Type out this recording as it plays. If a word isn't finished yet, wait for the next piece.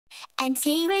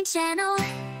MTRin channel.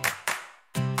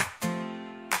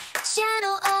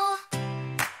 Channel O.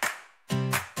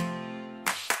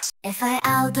 F.I.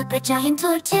 Aldabra Giant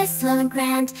Tortoise, slow and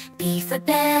grand. B for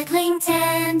Begling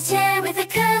Tender with a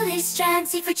curly strand.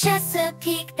 C for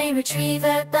Chesapeake Bay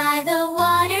Retriever by the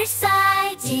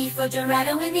waterside. D for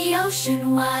Dorado in the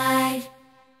ocean wide.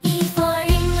 E for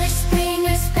English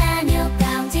Springer Spaniel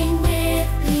bounding with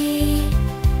glee.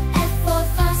 F for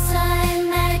Fossa and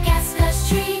Madagascar's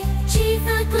tree. G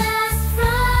for glass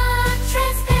frog,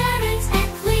 transparent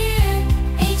and clear.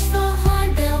 H for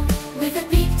Hornbill with a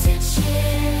beak to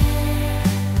cheer.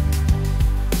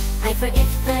 I for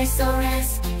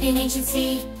Ichthyosaurus in ancient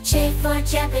sea. J for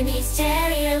Japanese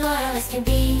Terrier, loyal as can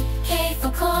be. K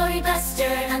for Cory Buster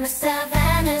on the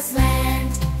savannah's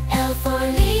land. L for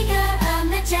Liga, a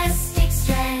majestic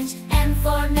strand. M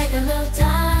for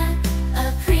Megalodon,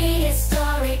 a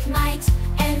prehistoric might.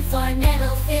 N for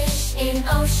nettlefish in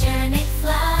oceanic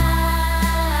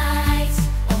flight.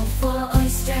 O for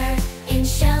oyster, in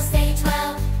shells they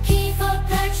dwell. P for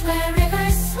perch where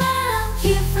rivers swell.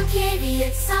 Q for kitty,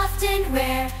 it's soft and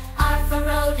rare. R for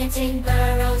rodent, in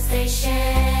burrows they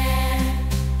share.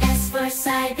 S for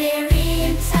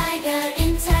Siberian Tiger,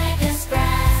 in tiger's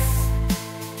grass.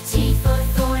 T for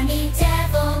thorny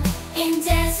devil, in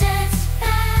deserts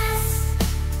fast.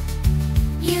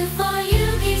 U for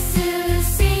Yugisu,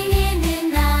 singing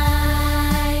in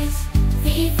night.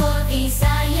 V for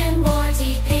Visayas,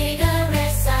 Morty, pig, a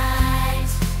rare sight.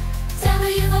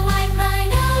 W for white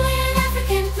rhino in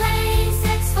African plains.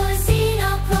 X for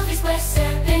Xenoprovis, where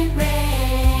serpent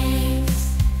reigns.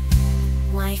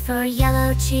 Y for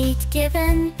yellow-cheeked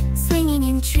gibbon, swinging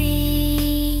in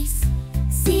trees.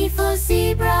 C for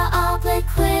zebra,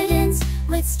 obliquitans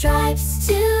with stripes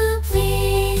to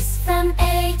please. From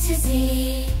A to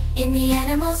Z, in the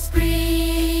animals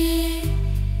breed.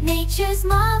 Nature's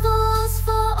marvels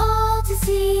for